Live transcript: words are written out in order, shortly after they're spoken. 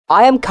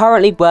I am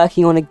currently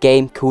working on a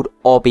game called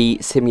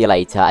Obby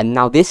Simulator, and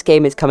now this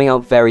game is coming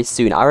out very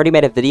soon. I already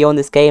made a video on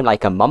this game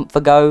like a month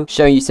ago,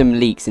 showing you some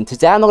leaks, and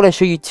today I'm not going to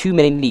show you too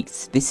many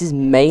leaks. This is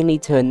mainly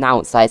to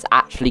announce that it's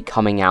actually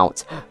coming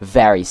out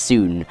very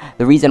soon.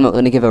 The reason I'm not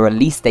going to give a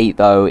release date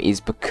though is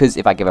because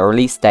if I give a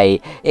release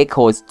date, it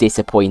causes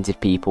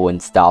disappointed people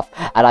and stuff,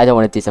 and I don't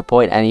want to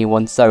disappoint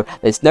anyone, so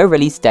there's no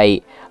release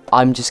date.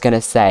 I'm just going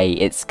to say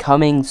it's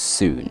coming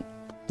soon.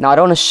 Now, I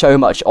don't want to show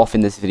much off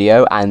in this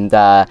video, and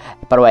by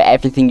the way,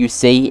 everything you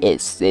see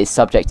is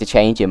subject to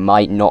change. It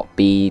might not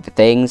be the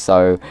thing,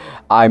 so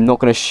I'm not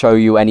going to show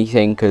you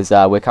anything because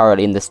we're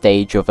currently in the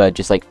stage of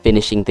just like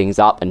finishing things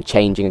up and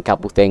changing a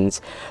couple things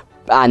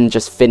and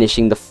just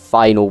finishing the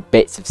final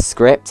bits of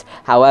script.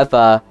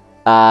 However,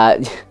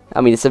 I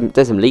mean,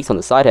 there's some leaks on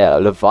the side here.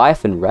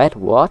 Leviathan Red,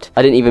 what?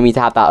 I didn't even mean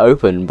to have that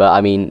open, but I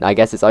mean, I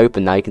guess it's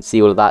open now. You can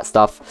see all of that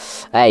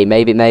stuff. Hey,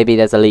 maybe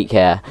there's a leak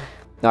here.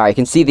 Alright, you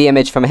can see the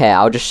image from here.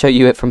 I'll just show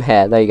you it from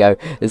here. There you go.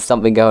 There's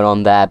something going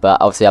on there,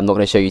 but obviously I'm not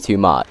going to show you too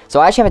much. So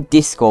I actually have a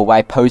Discord where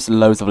I post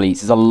loads of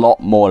leaks. There's a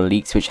lot more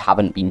leaks which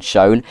haven't been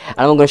shown, and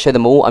I'm not going to show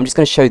them all. I'm just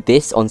going to show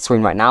this on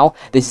screen right now.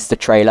 This is the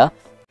trailer.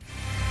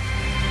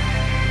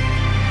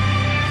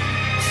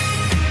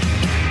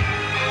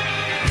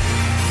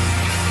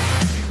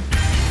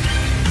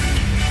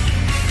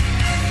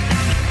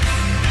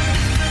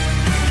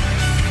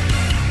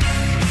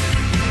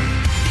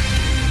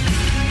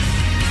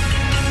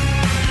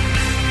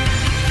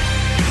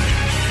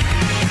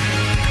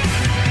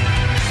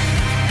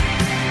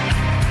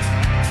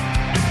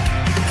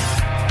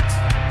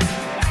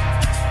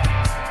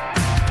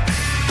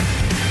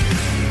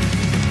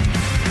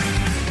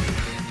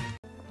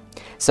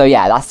 So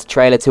yeah, that's the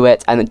trailer to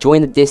it, and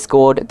join the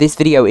Discord. This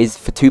video is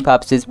for two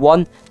purposes.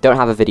 One, don't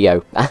have a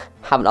video.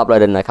 Haven't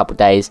uploaded in a couple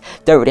days.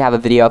 Don't really have a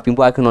video. I've been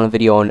working on a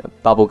video on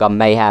Bubblegum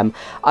Mayhem.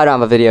 I don't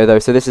have a video though,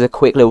 so this is a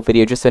quick little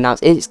video just to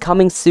announce it's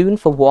coming soon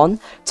for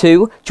one.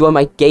 Two, join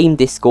my game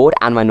Discord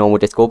and my normal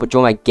Discord, but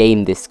join my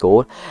game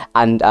Discord.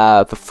 And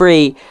for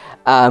free,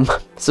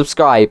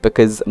 subscribe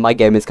because my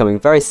game is coming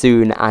very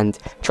soon, and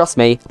trust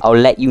me, I'll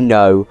let you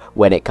know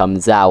when it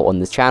comes out on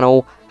this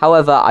channel.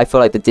 However, I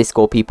feel like the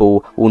Discord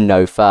people will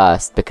know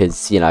first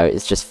because, you know,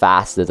 it's just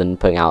faster than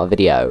putting out a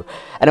video.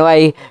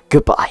 Anyway,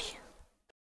 goodbye.